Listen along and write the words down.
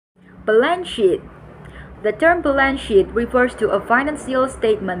Balance sheet. The term balance sheet refers to a financial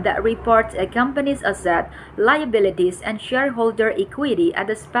statement that reports a company's assets, liabilities, and shareholder equity at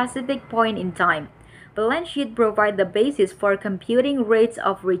a specific point in time. Balance sheet provide the basis for computing rates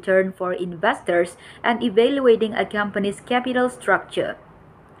of return for investors and evaluating a company's capital structure.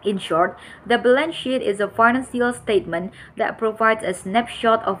 In short, the balance sheet is a financial statement that provides a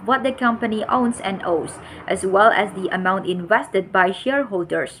snapshot of what the company owns and owes, as well as the amount invested by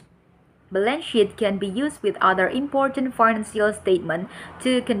shareholders. Balance sheet can be used with other important financial statements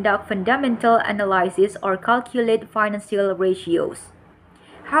to conduct fundamental analysis or calculate financial ratios.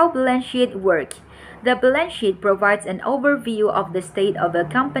 How balance sheet work? The balance sheet provides an overview of the state of a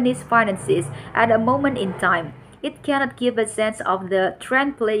company's finances at a moment in time. It cannot give a sense of the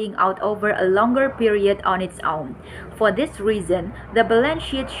trend playing out over a longer period on its own. For this reason, the balance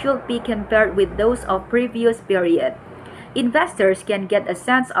sheet should be compared with those of previous period. Investors can get a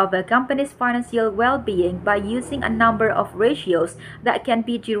sense of a company's financial well-being by using a number of ratios that can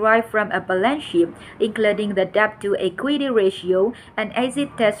be derived from a balance sheet, including the debt-to-equity ratio and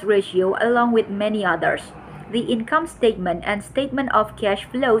acid test ratio, along with many others. The income statement and statement of cash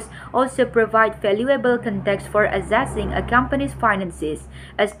flows also provide valuable context for assessing a company's finances,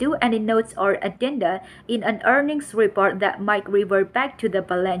 as do any notes or addenda in an earnings report that might revert back to the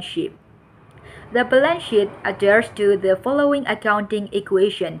balance sheet. The balance sheet adheres to the following accounting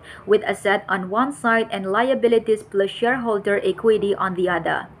equation, with assets on one side and liabilities plus shareholder equity on the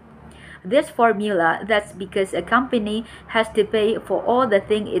other. This formula, that's because a company has to pay for all the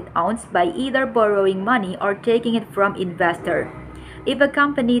things it owns by either borrowing money or taking it from investor. If a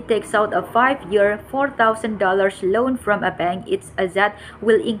company takes out a 5-year, $4,000 loan from a bank, its asset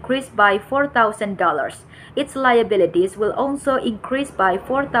will increase by $4,000. Its liabilities will also increase by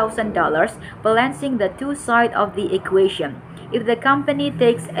 $4,000, balancing the two sides of the equation. If the company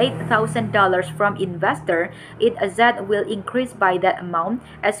takes $8,000 from investor, its asset will increase by that amount,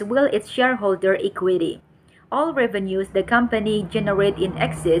 as will its shareholder equity. All revenues the company generates in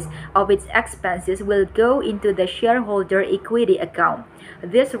excess of its expenses will go into the shareholder equity account.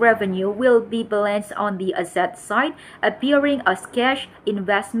 This revenue will be balanced on the asset side, appearing as cash,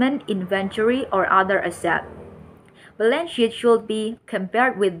 investment, inventory, or other asset. Balance sheet should be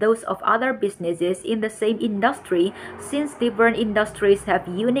compared with those of other businesses in the same industry, since different industries have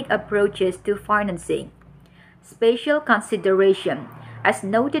unique approaches to financing. Special consideration. As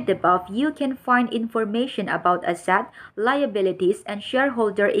noted above, you can find information about assets, liabilities, and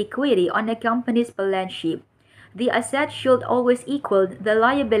shareholder equity on a company's balance sheet. The assets should always equal the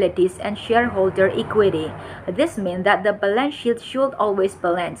liabilities and shareholder equity. This means that the balance sheet should always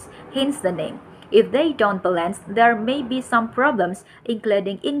balance, hence the name. If they don't balance, there may be some problems,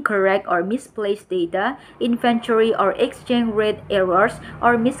 including incorrect or misplaced data, inventory or exchange rate errors,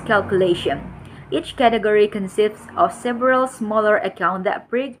 or miscalculation. Each category consists of several smaller accounts that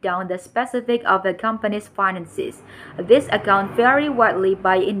break down the specifics of a company's finances. These accounts vary widely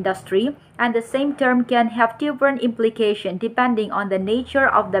by industry, and the same term can have different implications depending on the nature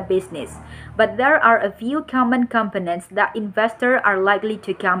of the business. But there are a few common components that investors are likely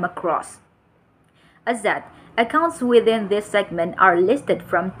to come across. Asset. Accounts within this segment are listed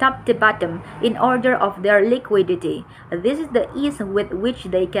from top to bottom in order of their liquidity. This is the ease with which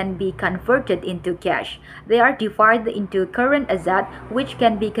they can be converted into cash. They are divided into current assets, which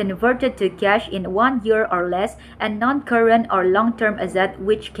can be converted to cash in 1 year or less, and non-current or long-term assets,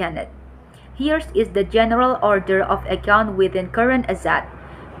 which cannot. Here is the general order of account within current assets.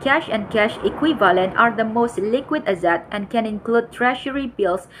 Cash and cash equivalent are the most liquid asset and can include treasury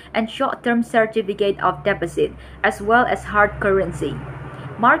bills and short-term certificate of deposit, as well as hard currency.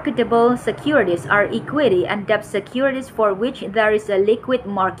 Marketable securities are equity and debt securities for which there is a liquid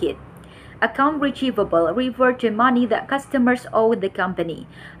market. Account receivable refer to money that customers owe the company.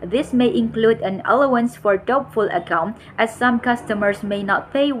 This may include an allowance for doubtful account, as some customers may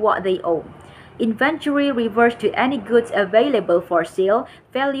not pay what they owe. Inventory refers to any goods available for sale,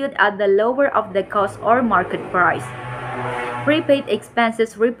 valued at the lower of the cost or market price. Prepaid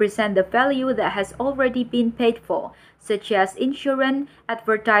expenses represent the value that has already been paid for, such as insurance,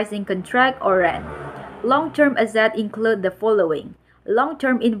 advertising contract, or rent. Long-term assets include the following.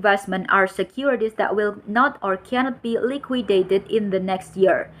 Long-term investment are securities that will not or cannot be liquidated in the next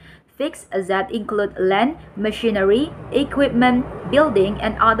year. Fixed assets include land, machinery, equipment, building,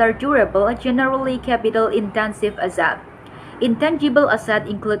 and other durable, generally capital-intensive assets. Intangible assets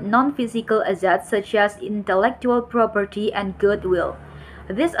include non-physical assets such as intellectual property and goodwill.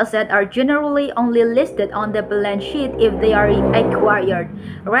 These assets are generally only listed on the balance sheet if they are acquired,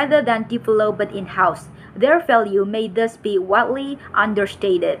 rather than developed in-house. Their value may thus be wildly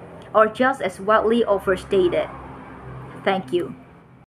understated. or just as wildly overstated. Thank you.